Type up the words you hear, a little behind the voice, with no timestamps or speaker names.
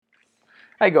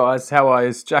Hey guys, how are you?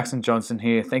 It's Jackson Johnson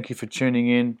here. Thank you for tuning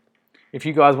in. If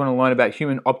you guys want to learn about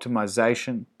human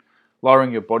optimization,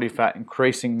 lowering your body fat,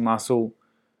 increasing muscle,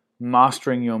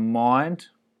 mastering your mind,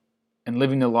 and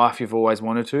living the life you've always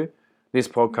wanted to, this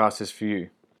podcast is for you.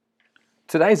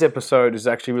 Today's episode is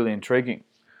actually really intriguing.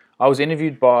 I was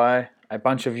interviewed by a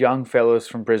bunch of young fellas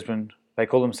from Brisbane. They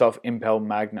call themselves Impel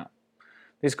Magna.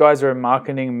 These guys are a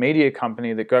marketing media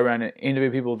company that go around and interview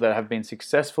people that have been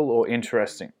successful or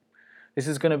interesting. This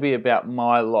is going to be about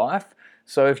my life.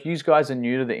 So if you guys are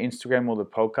new to the Instagram or the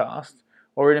podcast,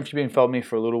 or even if you've been following me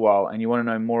for a little while and you want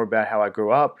to know more about how I grew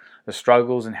up, the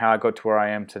struggles, and how I got to where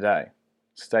I am today,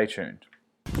 stay tuned.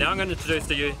 Now I'm going to introduce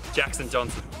to you Jackson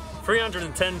Johnson.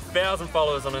 310,000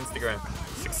 followers on Instagram.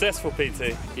 Successful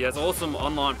PT. He has awesome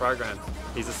online programs.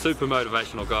 He's a super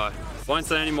motivational guy. Won't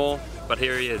say any more, but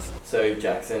here he is. So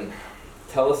Jackson,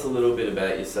 tell us a little bit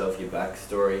about yourself, your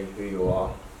backstory, who you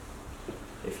are,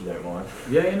 if you don't mind.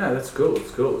 Yeah, that's cool.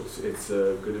 It's cool. It's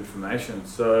good information.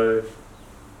 So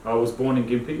I was born in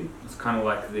Gympie. It's kind of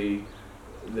like the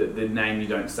name you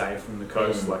don't say from the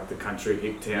coast, like the country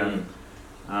hick town.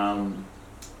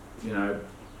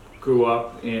 Grew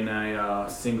up in a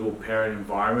single parent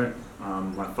environment.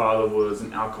 My father was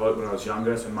an alcoholic when I was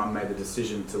younger, so Mum made the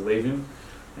decision to leave him.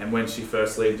 And when she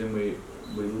first left him,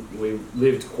 we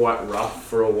lived quite rough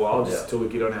for a while, just till we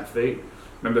get on our feet.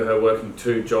 Remember her working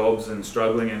 2 jobs and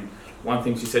struggling, and one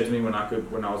thing she said to me when I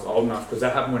was old enough, because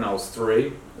that happened when I was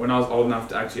 3, when I was old enough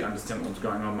to actually understand what was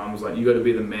going on, Mum was like, you got to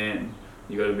be the man,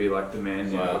 you got to be like the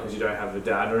man now, because you don't have a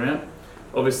dad around.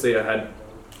 Obviously I had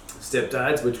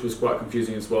stepdads, which was quite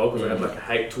confusing as well, because I had like a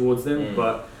hate towards them,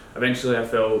 but eventually I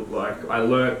felt like I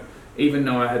learnt, even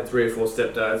though I had 3 or 4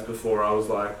 stepdads before I was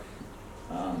like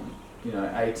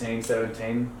 18,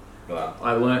 17,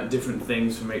 I learnt different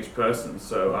things from each person.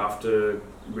 So after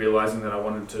realising that I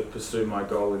wanted to pursue my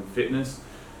goal in fitness,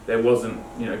 there wasn't,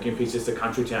 Gympie's just a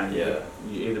country town. You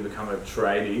either become a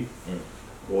tradie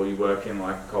or you work in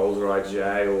like Coles or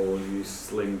IGA, or you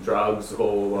sling drugs,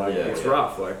 or it's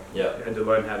rough. I had to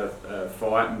learn how to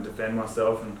fight and defend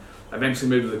myself, and eventually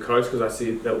moved to the coast because I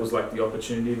see that was like the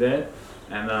opportunity there.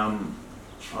 And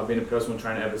I've been a personal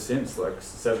trainer ever since, like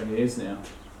 7 years now.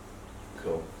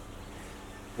 Cool.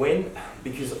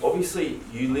 Because obviously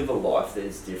you live a life that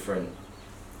is different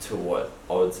to what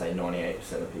I would say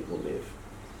 98% of people live,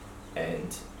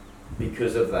 and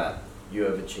because of that you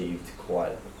have achieved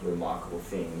quite remarkable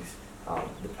things.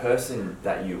 The person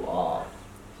that you are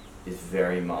is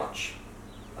very much,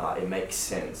 it makes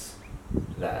sense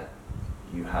that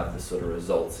you have the sort of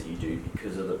results that you do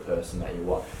because of the person that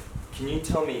you are. Can you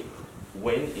tell me,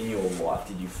 when in your life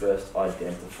did you first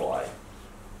identify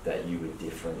that you were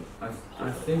different? I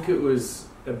think it was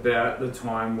about the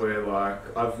time where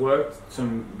I've worked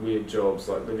some weird jobs,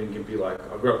 like living in Gympie.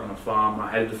 I grew up on a farm.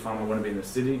 I hated the farm. I wanted to be in the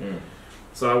city.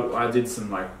 So I did some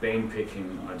bean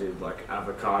picking. I did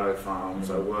avocado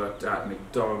farms. I worked at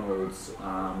McDonald's.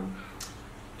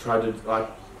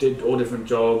 Did all different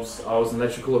jobs. I was an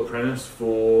electrical apprentice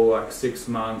for 6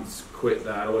 months. Quit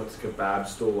that. I worked at a kebab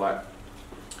store.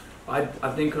 I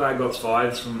think I got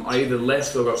fired from, I either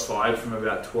left or got fired from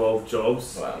about 12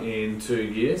 jobs in 2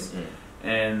 years.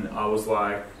 And I was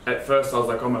at first I was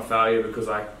I'm a failure, because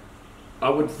I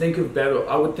would think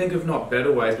of not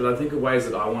better ways, but I think of ways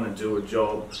that I want to do a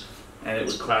job and it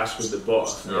would clash with the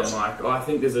boss. And I'm I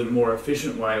think there's a more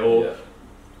efficient way, or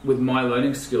with my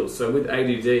learning skills. So with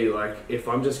ADD, if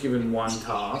I'm just given one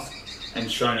task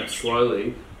and shown it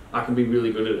slowly, I can be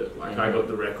really good at it. I got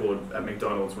the record at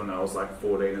McDonald's when I was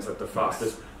 14 as the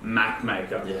fastest Mac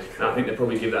maker. Yeah, cool. And I think they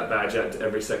probably give that badge out to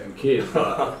every second kid.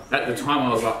 But at the time I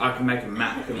was I can make a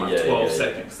Mac in 12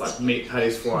 seconds, meat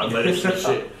patties, fried lettuce and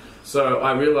shit. So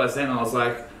I realised then, I was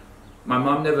my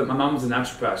mum's a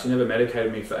naturopath. She never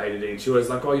medicated me for ADD. And she was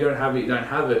oh, you don't have it, you don't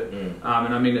have it. And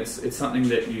I mean, it's something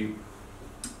that you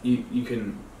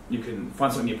can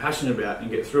find something you're passionate about and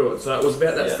get through it. So it was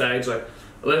about that stage,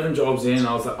 11 jobs in,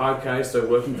 I was okay, so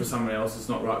working for someone else is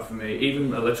not right for me.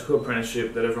 Even electrical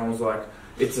apprenticeship, that everyone was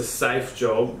it's a safe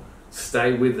job,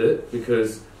 stay with it,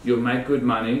 because you'll make good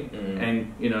money.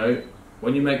 And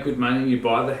when you make good money, you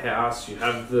buy the house, you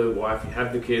have the wife, you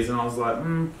have the kids. And I was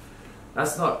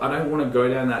that's not, I don't want to go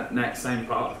down that same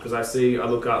path, because I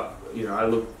look up, I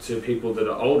look to people that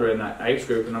are older in that age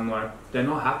group, and I'm they're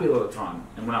not happy a lot of the time.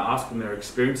 And when I ask them their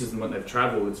experiences and when they've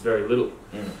travelled, it's very little.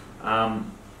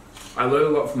 I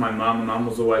learned a lot from my mum. My mum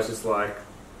was always just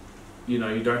you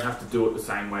know, you don't have to do it the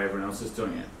same way everyone else is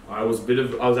doing it. I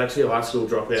was actually a high school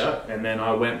dropout, and then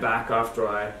I went back after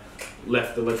I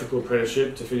left the electrical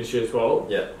apprenticeship to finish year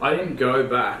 12. Yeah. I didn't go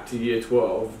back to year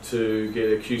 12 to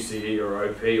get a QCE or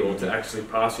OP or to actually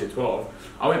pass year 12.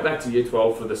 I went back to year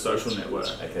 12 for the social network.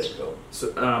 Okay, cool.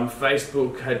 So,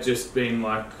 Facebook had just been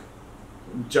like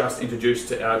just introduced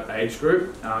to our age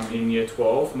group in year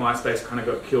 12. MySpace kind of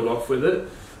got killed off with it.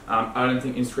 I don't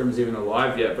think Instagram is even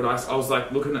alive yet, but I was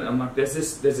like looking at it, I'm like, there's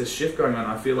this shift going on.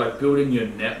 I feel like building your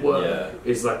network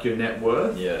is like your net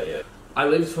worth. Yeah. I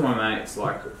lived for my mates.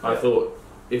 Like, I thought,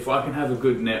 if I can have a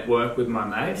good network with my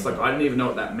mates, like, I didn't even know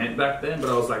what that meant back then, but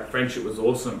I was like, friendship was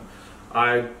awesome.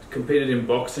 I competed in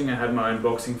boxing. I had my own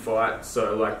boxing fight.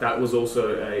 So, like, that was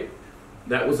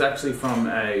actually from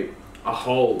a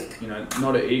hole, you know,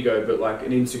 not an ego, but like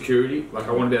an insecurity. Like,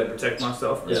 I wanted to be able to protect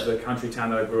myself because the country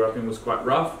town that I grew up in was quite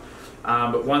rough.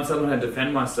 But once I learned how to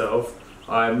defend myself,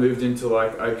 I moved into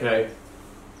like, okay,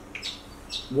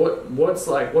 what's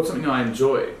something I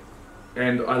enjoy?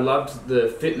 And I loved the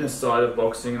fitness side of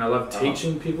boxing, and I loved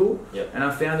teaching people. And I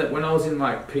found that when I was in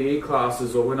like PE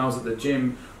classes or when I was at the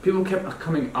gym, people kept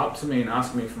coming up to me and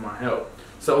asking me for my help.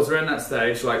 So I was around that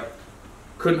stage, like,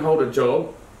 couldn't hold a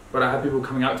job, but I had people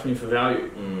coming up to me for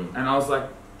value. And I was like,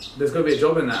 there's got to be a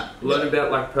job in that. Learn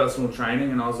about like personal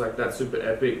training, and I was like, that's super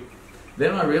epic.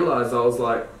 Then I realized I was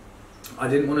like, I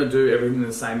didn't want to do everything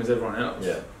the same as everyone else.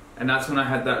 And that's when I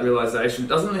had that realization. It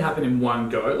doesn't really happen in one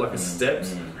go, like a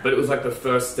steps, but it was like the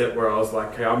first step where I was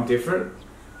like, okay, I'm different,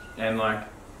 and like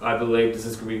I believe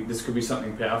this could be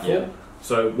something powerful.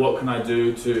 So what can I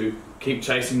do to keep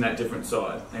chasing that different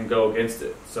side and go against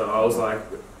it? So I was like,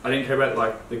 I didn't care about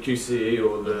like the QCE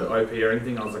or the OP or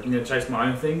anything. I was like, I'm gonna chase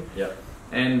my own thing.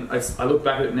 And I look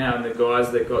back at it now, and the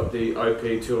guys that got the OP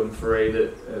 2 and 3,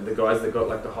 the guys that got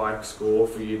like the high score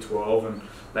for year 12, and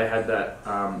they had that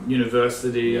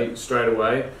university straight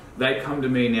away, they come to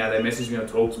me now, they message me or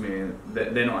talk to me, and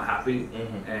they're not happy,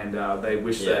 and they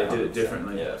wish they did it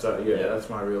differently. So that's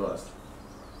when I realised.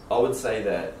 I would say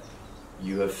that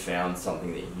you have found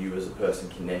something that you as a person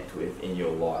connect with in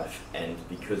your life, and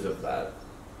because of that,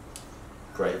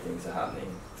 great things are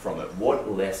happening from it.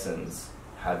 What lessons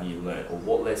have you learned, or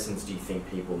what lessons do you think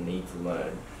people need to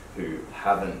learn who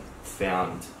haven't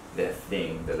found their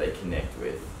thing that they connect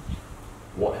with?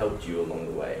 What helped you along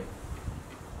the way?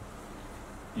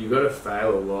 You got to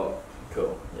fail a lot.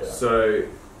 Cool. So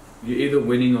you're either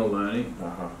winning or learning.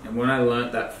 And when I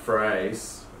learnt that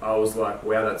phrase, I was like,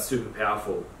 wow, that's super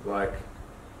powerful. Like,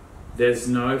 there's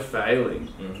no failing.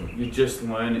 You're just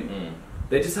learning.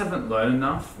 They just haven't learned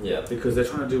enough because they're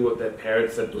trying to do what their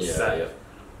parents said was safe.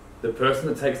 The person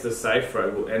that takes the safe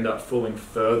road will end up falling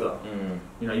further.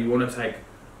 You know, you want to take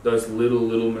those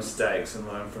little mistakes and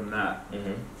learn from that.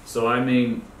 So I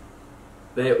mean,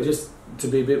 they just to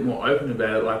be a bit more open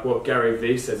about it, like what Gary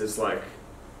Vee says, it's like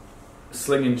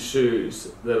slinging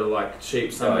shoes that are like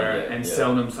cheap somewhere and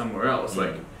selling them somewhere else.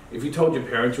 Like, if you told your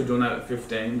parents you're doing that at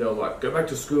 15, they'll like, go back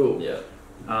to school.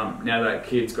 Now that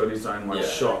kid's got his own like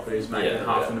shop and he's making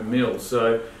half in a meal.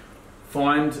 So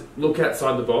look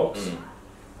outside the box.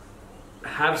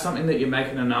 Have something that you're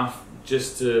making enough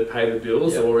just to pay the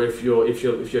bills, or if you're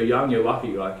young, you're lucky.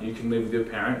 Like, you can live with your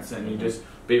parents and you just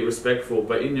be respectful.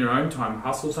 But in your own time,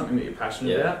 hustle something that you're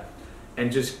passionate about,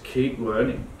 and just keep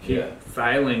learning, keep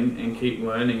failing, and keep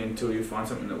learning until you find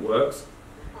something that works.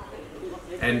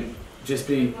 And just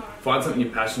find something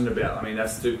you're passionate about. I mean,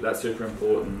 that's super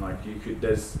important. Like,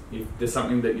 there's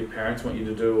something that your parents want you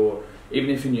to do, or even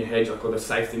if in your head, like, the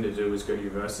safe thing to do is go to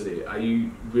university. Are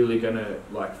you really gonna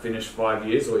like finish 5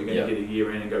 years, or are you gonna get a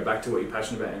year in and go back to what you're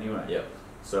passionate about anyway?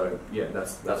 So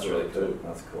that's really cool.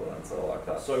 That's cool. I like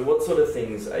that. So what sort of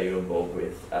things are you involved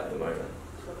with at the moment?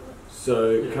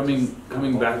 So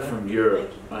coming back from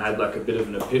Europe, I had like a bit of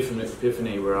an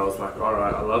epiphany where I was like, all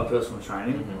right, I love personal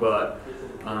training, but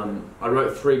I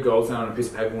wrote 3 goals down on a piece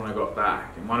of paper when I got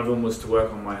back, and one of them was to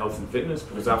work on my health and fitness,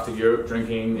 because after Europe,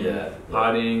 drinking,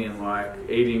 partying, and like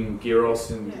eating gyros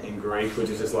in Greek, which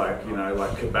is just like, you know,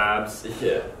 like kebabs.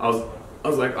 I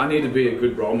was like, I need to be a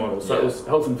good role model. So it was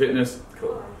health and fitness.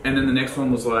 And then the next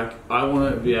one was like, I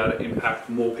want to be able to impact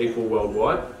more people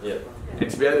worldwide. And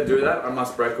to be able to do that, I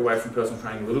must break away from personal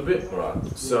training a little bit.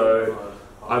 So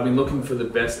I've been looking for the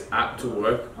best app to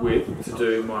work with to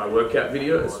do my workout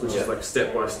videos, which is like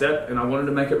step by step, and I wanted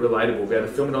to make it relatable, be able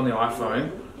to film it on the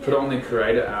iPhone, put it on the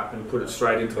Creator app, and put it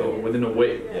straight into it within a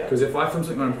week. Because if I film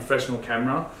something on a professional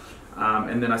camera,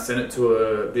 and then I send it to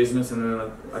a business, and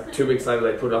then like 2 weeks later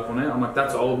they put it up on it, I'm like,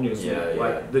 that's old news.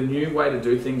 Like, the new way to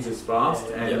do things is fast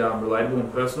and relatable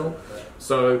and personal.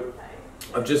 So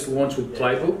I've just launched with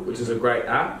Playbook, which is a great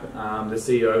app. The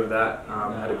CEO of that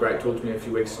had a great talk to me a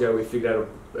few weeks ago. We figured out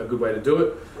a good way to do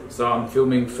it. So I'm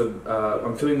filming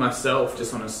myself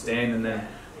just on a stand, and then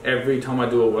every time I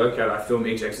do a workout, I film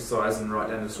each exercise and write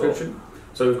down the description.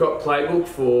 So we've got Playbook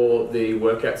for the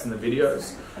workouts and the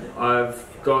videos. I've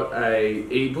got a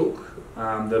ebook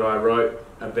that I wrote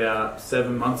about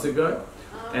 7 months ago.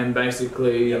 And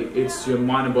basically, it's your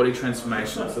mind and body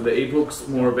transformation. So the ebook's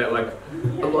more about, like,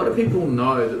 a lot of people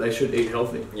know that they should eat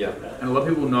healthy. Yeah. And a lot of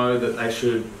people know that they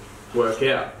should work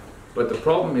out. But the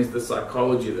problem is the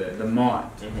psychology there, the mind.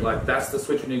 Like, that's the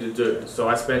switch we need to do. So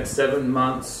I spent 7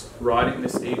 months writing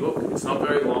this ebook. It's not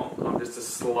very long. I'm just a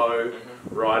slow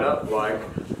writer, like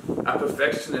a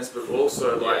perfectionist, but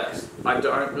also like I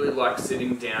don't really like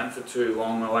sitting down for too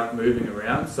long. I like moving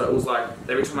around. So it was like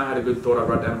every time I had a good thought, I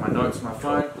write down my notes on my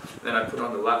phone, and then I put it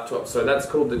on the laptop. So that's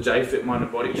called the JFit Mind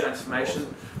and Body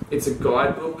Transformation. It's a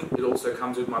guidebook. It also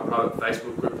comes with my private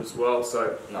Facebook group as well.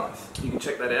 So nice. You can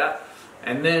check that out.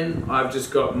 And then I've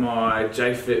just got my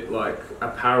JFit like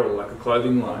apparel, like a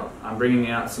clothing line. I'm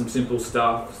bringing out some simple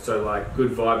stuff, so like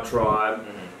Good Vibe Tribe,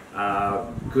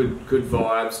 good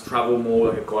vibes, travel more,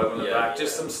 like a globe on the back,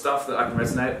 just some stuff that I can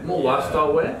resonate, more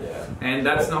lifestyle wear. And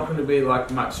that's not going to be like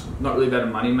much, not really about a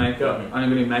money maker. I'm only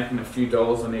going to be making a few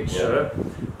dollars on each shirt,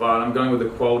 but I'm going with a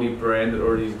quality brand that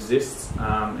already exists,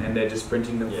 and they're just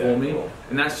printing them for me. Cool.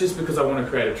 And that's just because I want to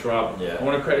create a tribe. I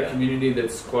want to create a community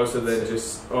that's closer than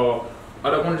just, I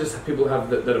don't want to just have people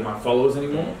that are my followers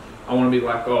anymore. I want to be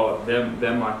like,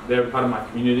 they're part of my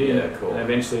community, and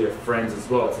eventually your friends as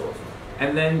well.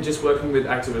 And then just working with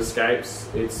Active Escapes,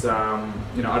 it's I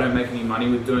don't make any money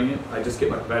with doing it. I just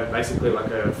get like basically like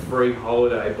a free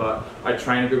holiday, but I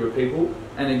train a group of people.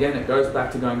 And again, it goes back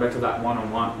to going back to that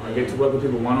one-on-one. I get to work with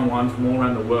people one-on-one from all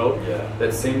around the world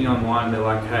that see me online. They're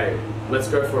like, hey, let's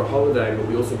go for a holiday, but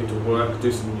we also get to work,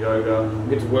 do some yoga, we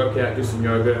get to work out, do some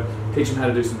yoga, teach them how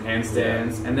to do some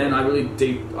handstands. And then I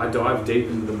dive deep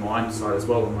into the mind side as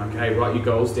well. I'm like, hey, write your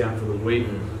goals down for the week.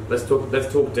 Let's talk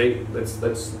deep. Let's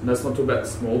not talk about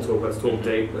small talk. Let's talk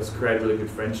deep. Let's create a really good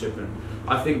friendship. And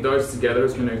I think those together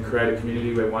is going to create a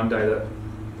community where one day that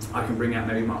I can bring out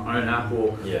maybe my own app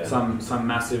or some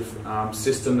massive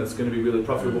system that's going to be really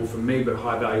profitable for me, but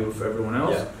high valuable for everyone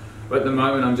else. But at the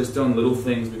moment, I'm just doing little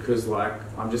things because like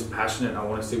I'm just passionate and I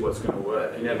want to see what's going to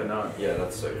work. You never know. Yeah,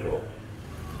 that's so cool.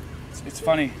 It's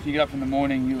funny. You get up in the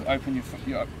morning, you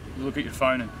look at your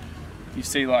phone, and you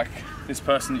see like this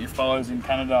person that you follow is in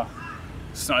Canada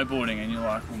snowboarding, and you're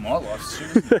like, well, my life's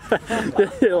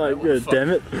shit. You're like, God damn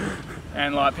it.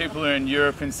 And like people are in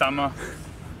Europe in summer,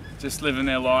 just living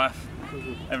their life.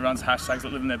 Everyone's hashtags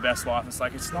like living their best life. It's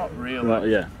like, it's not real. Like,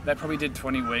 they probably did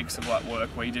 20 weeks of like work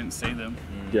where you didn't see them.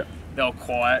 They were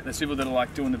quiet. There's people that are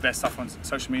like doing the best stuff on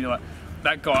social media. Like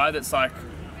that guy that's like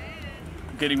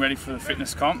getting ready for the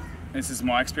fitness comp. This is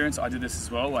my experience. I did this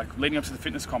as well. Like leading up to the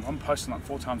fitness comp, I'm posting like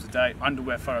 4 times a day,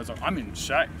 underwear photos. Like, I'm in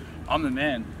shape. I'm the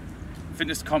man.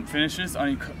 Fitness comp finishes,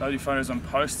 only photos I'm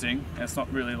posting, and it's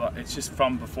not really like, it's just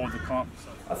from before the comp.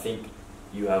 I think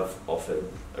you have offered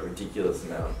a ridiculous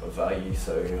amount of value,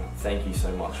 so thank you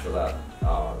so much for that.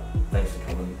 Thanks for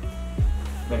coming.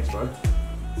 Thanks, bro.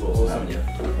 It's awesome having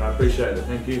you. I appreciate it.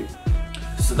 Thank you.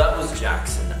 So that was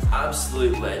Jackson,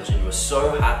 absolute legend. We're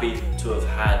so happy to have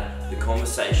had the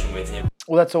conversation with him.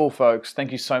 Well, that's all, folks.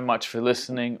 Thank you so much for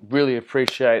listening. Really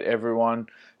appreciate everyone,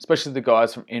 especially the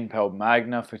guys from Impelled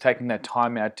Magna, for taking their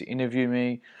time out to interview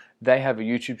me. They have a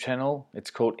YouTube channel.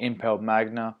 It's called Impelled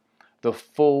Magna. The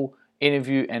full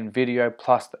interview and video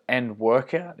plus the end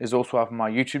workout is also up on my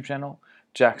YouTube channel,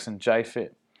 Jackson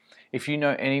JFit. If you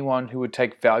know anyone who would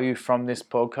take value from this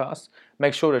podcast,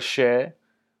 make sure to share.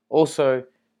 Also,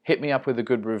 hit me up with a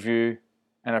good review,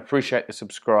 and I appreciate the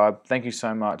subscribe. Thank you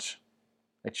so much.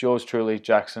 It's yours truly,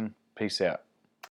 Jackson. Peace out.